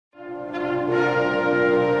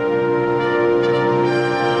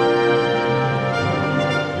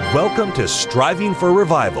Welcome to Striving for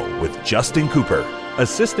Revival with Justin Cooper,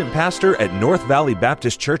 Assistant Pastor at North Valley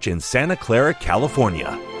Baptist Church in Santa Clara,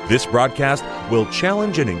 California. This broadcast will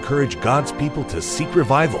challenge and encourage God's people to seek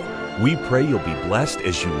revival. We pray you'll be blessed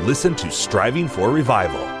as you listen to Striving for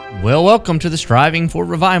Revival. Well, welcome to the Striving for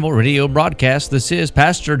Revival radio broadcast. This is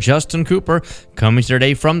Pastor Justin Cooper coming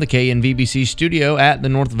today from the KNVBC studio at the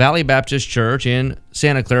North Valley Baptist Church in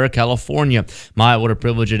Santa Clara, California. What a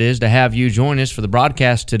privilege it is to have you join us for the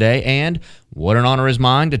broadcast today, and what an honor is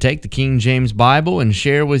mine to take the King James Bible and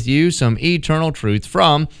share with you some eternal truth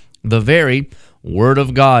from the very Word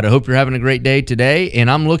of God. I hope you're having a great day today, and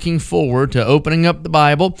I'm looking forward to opening up the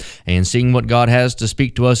Bible and seeing what God has to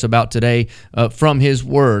speak to us about today from His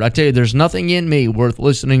Word. I tell you, there's nothing in me worth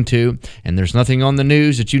listening to, and there's nothing on the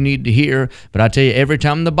news that you need to hear, but I tell you, every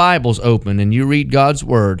time the Bible's open and you read God's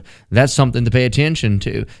Word, that's something to pay attention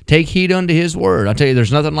to. Take heed unto His Word. I tell you,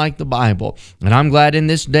 there's nothing like the Bible, and I'm glad in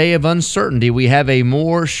this day of uncertainty we have a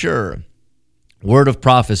more sure word of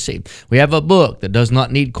prophecy. We have a book that does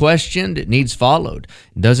not need questioned, it needs followed.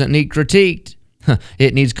 It doesn't need critiqued,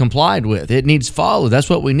 it needs complied with. It needs followed. That's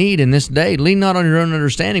what we need in this day. Lean not on your own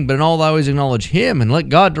understanding, but in all thy ways acknowledge Him, and let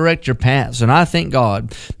God direct your paths. And I thank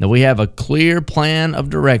God that we have a clear plan of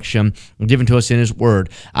direction given to us in His Word.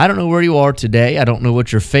 I don't know where you are today. I don't know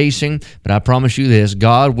what you're facing, but I promise you this,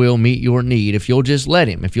 God will meet your need if you'll just let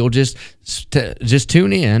Him. If you'll just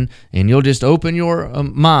tune in, and you'll just open your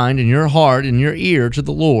mind and your heart and your ear to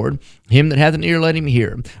the Lord. Him that hath an ear, let him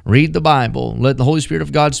hear. Read the Bible. Let the Holy Spirit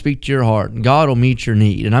of God speak to your heart. God will meet your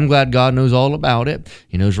need. And I'm glad God knows all about it.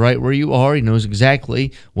 He knows right where you are. He knows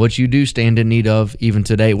exactly what you do stand in need of even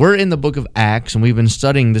today. We're in the book of Acts, and we've been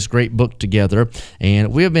studying this great book together.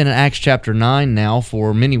 And we have been in Acts chapter 9 now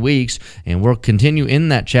for many weeks, and we'll continue in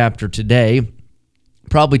that chapter today.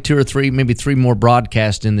 Probably 2 or 3, maybe 3 more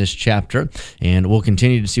broadcasts in this chapter, and we'll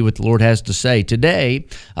continue to see what the Lord has to say. Today,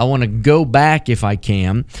 I want to go back, if I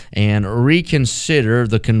can, and reconsider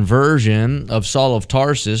the conversion of Saul of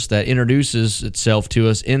Tarsus that introduces itself to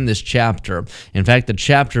us in this chapter. In fact, the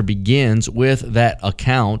chapter begins with that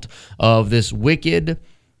account of this wicked,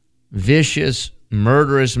 vicious,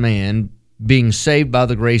 murderous man being saved by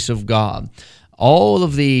the grace of God. All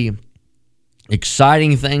of the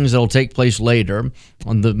exciting things that will take place later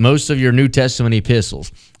on most of your New Testament epistles.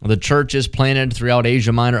 The churches planted throughout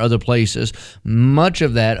Asia Minor, other places, much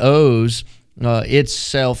of that owes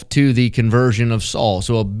itself to the conversion of Saul.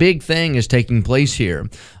 So a big thing is taking place here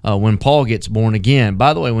when Paul gets born again.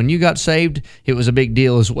 By the way, when you got saved, it was a big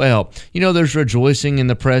deal as well. You know, there's rejoicing in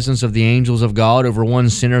the presence of the angels of God over one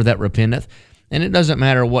sinner that repenteth. And it doesn't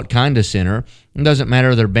matter what kind of sinner. It doesn't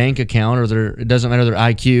matter their bank account, or it doesn't matter their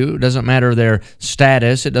IQ. It doesn't matter their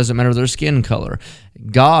status. It doesn't matter their skin color.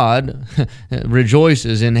 God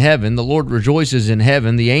rejoices in heaven. The Lord rejoices in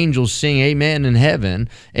heaven. The angels sing amen in heaven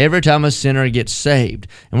every time a sinner gets saved.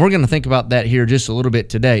 And we're going to think about that here just a little bit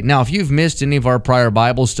today. Now, if you've missed any of our prior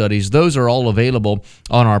Bible studies, those are all available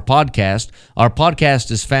on our podcast. Our podcast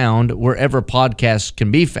is found wherever podcasts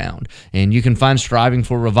can be found. And you can find Striving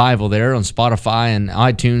for Revival there on Spotify and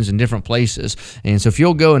iTunes and different places. And so if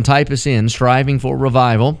you'll go and type us in, Striving for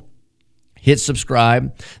Revival, hit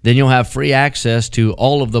subscribe, then you'll have free access to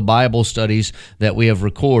all of the Bible studies that we have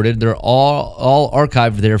recorded. They're all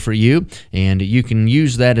archived there for you, and you can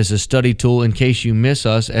use that as a study tool in case you miss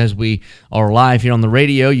us as we are live here on the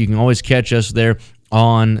radio. You can always catch us there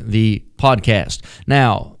on the podcast.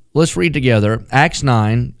 Now, let's read together Acts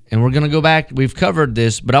 9, and we're going to go back. We've covered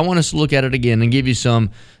this, but I want us to look at it again and give you some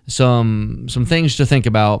things to think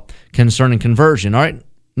about concerning conversion. All right?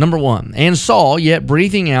 Number 1, and Saul, yet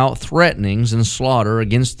breathing out threatenings and slaughter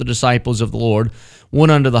against the disciples of the Lord, went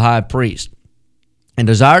unto the high priest, and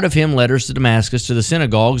desired of him letters to Damascus to the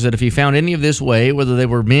synagogues, that if he found any of this way, whether they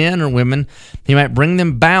were men or women, he might bring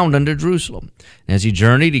them bound unto Jerusalem. And as he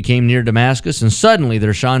journeyed, he came near Damascus, and suddenly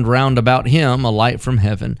there shined round about him a light from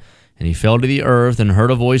heaven. And he fell to the earth, and heard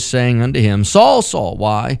a voice saying unto him, Saul, Saul,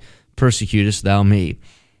 why persecutest thou me?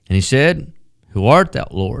 And he said, Who art thou,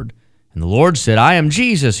 Lord? And the Lord said, I am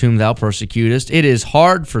Jesus, whom thou persecutest. It is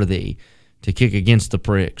hard for thee to kick against the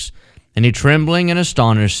pricks. And he, trembling and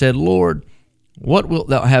astonished, said, Lord, what wilt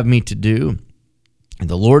thou have me to do? And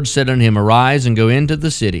the Lord said unto him, Arise and go into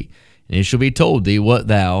the city, and it shall be told thee what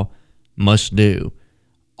thou must do.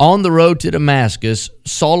 On the road to Damascus,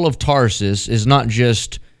 Saul of Tarsus is not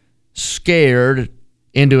just scared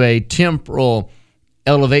into a temporal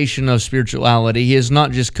elevation of spirituality. He is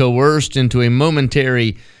not just coerced into a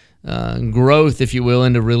momentary growth, if you will,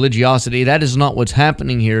 into religiosity. That is not what's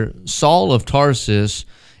happening here. Saul of Tarsus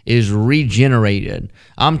is regenerated.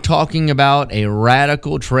 I'm talking about a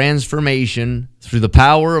radical transformation through the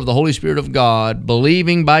power of the Holy Spirit of God,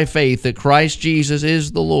 believing by faith that Christ Jesus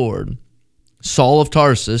is the Lord. Saul of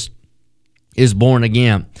Tarsus is born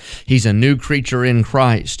again. He's a new creature in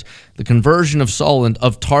Christ. The conversion of Saul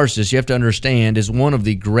of Tarsus, you have to understand, is one of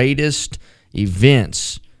the greatest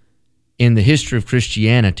events in the history of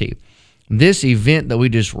Christianity. This event that we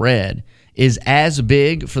just read is as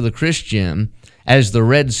big for the Christian as the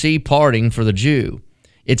Red Sea parting for the Jew.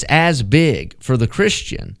 It's as big for the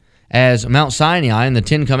Christian as Mount Sinai and the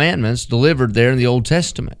Ten Commandments delivered there in the Old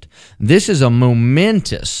Testament. This is a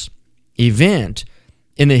momentous event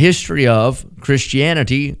in the history of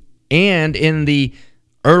Christianity and in the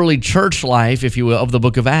early church life, if you will, of the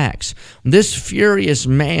book of Acts. This furious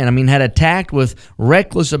man, had attacked with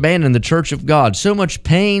reckless abandon the church of God. So much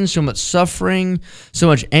pain, so much suffering, so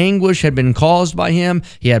much anguish had been caused by him.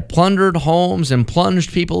 He had plundered homes and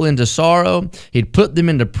plunged people into sorrow. He'd put them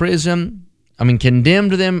into prison.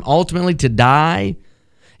 Condemned them ultimately to die.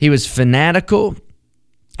 He was fanatical.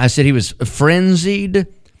 I said he was frenzied.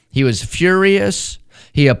 He was furious.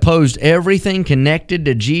 He opposed everything connected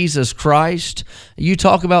to Jesus Christ. You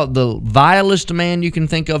talk about the vilest man you can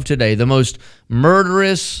think of today, the most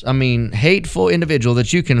murderous, hateful individual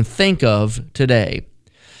that you can think of today.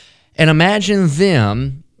 And imagine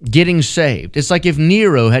them getting saved. It's like if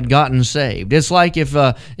Nero had gotten saved. It's like if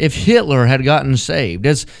Hitler had gotten saved.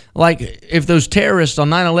 It's like if those terrorists on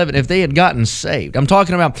 9/11, if they had gotten saved. I'm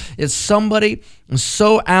talking about it's somebody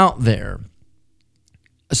so out there,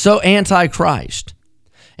 so anti-Christ.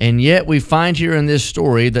 And yet we find here in this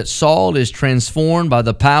story that Saul is transformed by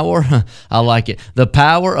the power, I like it, the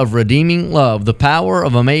power of redeeming love, the power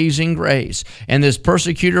of amazing grace. And this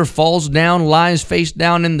persecutor falls down, lies face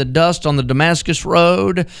down in the dust on the Damascus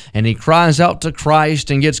road, and he cries out to Christ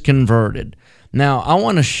and gets converted. Now, I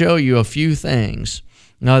want to show you a few things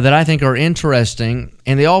that I think are interesting,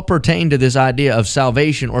 and they all pertain to this idea of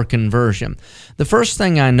salvation or conversion. The first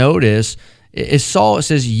thing I notice is Saul, it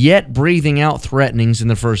says, yet breathing out threatenings in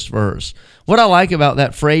the first verse. What I like about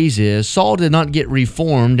that phrase is Saul did not get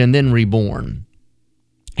reformed and then reborn.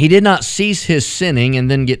 He did not cease his sinning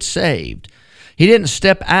and then get saved. He didn't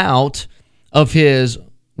step out of his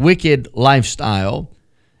wicked lifestyle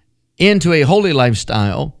into a holy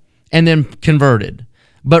lifestyle and then converted.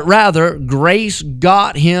 But rather, grace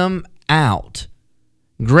got him out.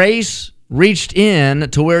 Grace reached in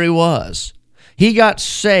to where he was. He got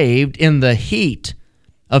saved in the heat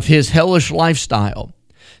of his hellish lifestyle.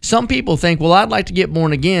 Some people think, well, I'd like to get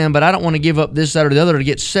born again, but I don't want to give up this, that, or the other to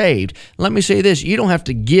get saved. Let me say this, you don't have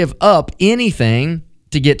to give up anything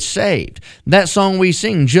to get saved. That song we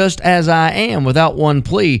sing, Just As I Am, without one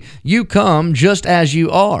plea, you come just as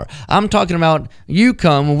you are. I'm talking about you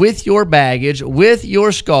come with your baggage, with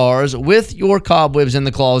your scars, with your cobwebs in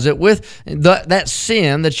the closet, with that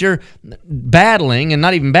sin that you're battling, and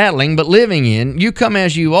not even battling, but living in. You come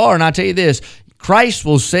as you are, and I tell you this, Christ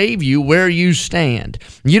will save you where you stand.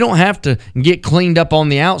 You don't have to get cleaned up on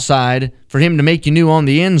the outside for him to make you new on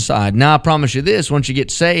the inside. Now, I promise you this, once you get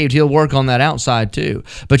saved, he'll work on that outside too.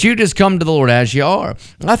 But you just come to the Lord as you are.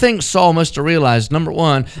 I think Saul must have realized, number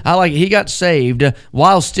one, he got saved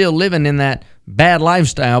while still living in that bad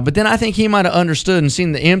lifestyle. But then I think he might have understood and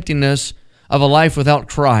seen the emptiness of a life without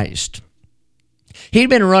Christ. He'd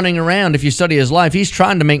been running around, if you study his life, he's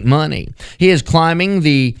trying to make money. He is climbing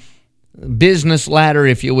the business ladder,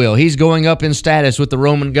 if you will. He's going up in status with the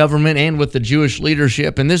Roman government and with the Jewish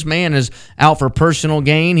leadership, and this man is out for personal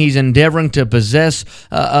gain. He's endeavoring to possess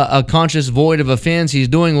a conscious void of offense. He's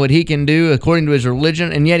doing what he can do according to his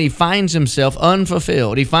religion, and yet he finds himself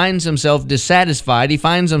unfulfilled. He finds himself dissatisfied. He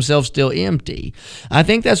finds himself still empty. I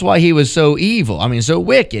think that's why he was so evil, so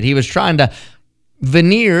wicked. He was trying to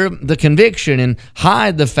veneer the conviction and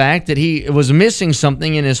hide the fact that he was missing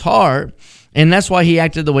something in his heart. And that's why he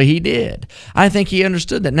acted the way he did. I think he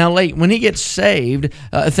understood that. Now, when he gets saved,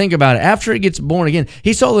 think about it. After he gets born again,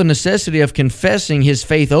 he saw the necessity of confessing his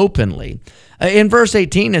faith openly. In verse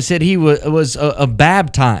 18, it said he was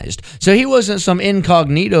baptized. So he wasn't some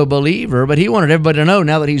incognito believer, but he wanted everybody to know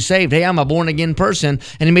now that he's saved, hey, I'm a born-again person,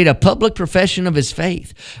 and he made a public profession of his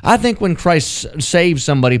faith. I think when Christ saves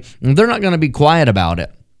somebody, they're not going to be quiet about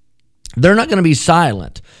it. They're not going to be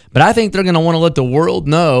silent, but I think they're going to want to let the world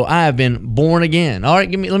know I have been born again. All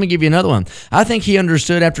right, let me give you another one. I think he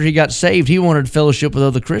understood after he got saved, he wanted fellowship with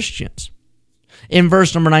other Christians. In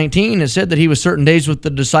verse number 19, it said that he was certain days with the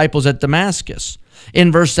disciples at Damascus.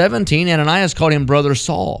 In verse 17, Ananias called him Brother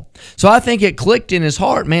Saul. So I think it clicked in his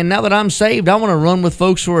heart, man, now that I'm saved, I want to run with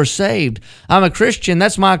folks who are saved. I'm a Christian,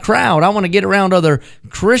 that's my crowd. I want to get around other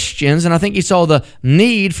Christians, and I think he saw the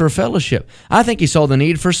need for fellowship. I think he saw the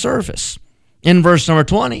need for service. In verse number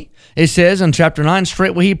 20, it says in chapter 9,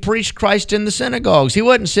 straightway he preached Christ in the synagogues. He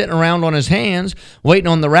wasn't sitting around on his hands waiting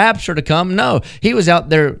on the rapture to come. No, he was out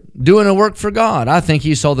there doing a work for God. I think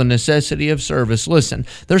he saw the necessity of service. Listen,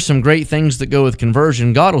 there's some great things that go with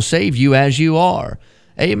conversion. God will save you as you are.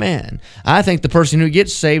 Amen. I think the person who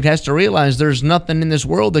gets saved has to realize there's nothing in this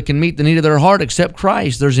world that can meet the need of their heart except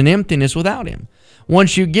Christ. There's an emptiness without him.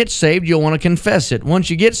 Once you get saved, you'll want to confess it. Once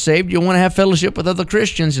you get saved, you'll want to have fellowship with other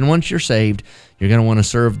Christians. And once you're saved, you're going to want to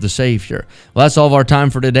serve the Savior. Well, that's all of our time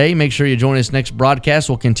for today. Make sure you join us next broadcast.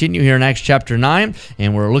 We'll continue here in Acts chapter 9,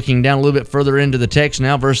 and we're looking down a little bit further into the text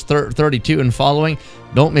now, verse 32 and following.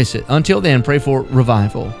 Don't miss it. Until then, pray for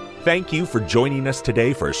revival. Thank you for joining us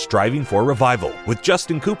today for Striving for Revival with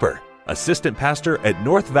Justin Cooper, Assistant Pastor at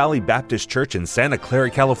North Valley Baptist Church in Santa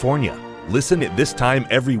Clara, California. Listen at this time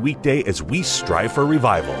every weekday as we strive for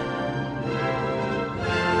revival.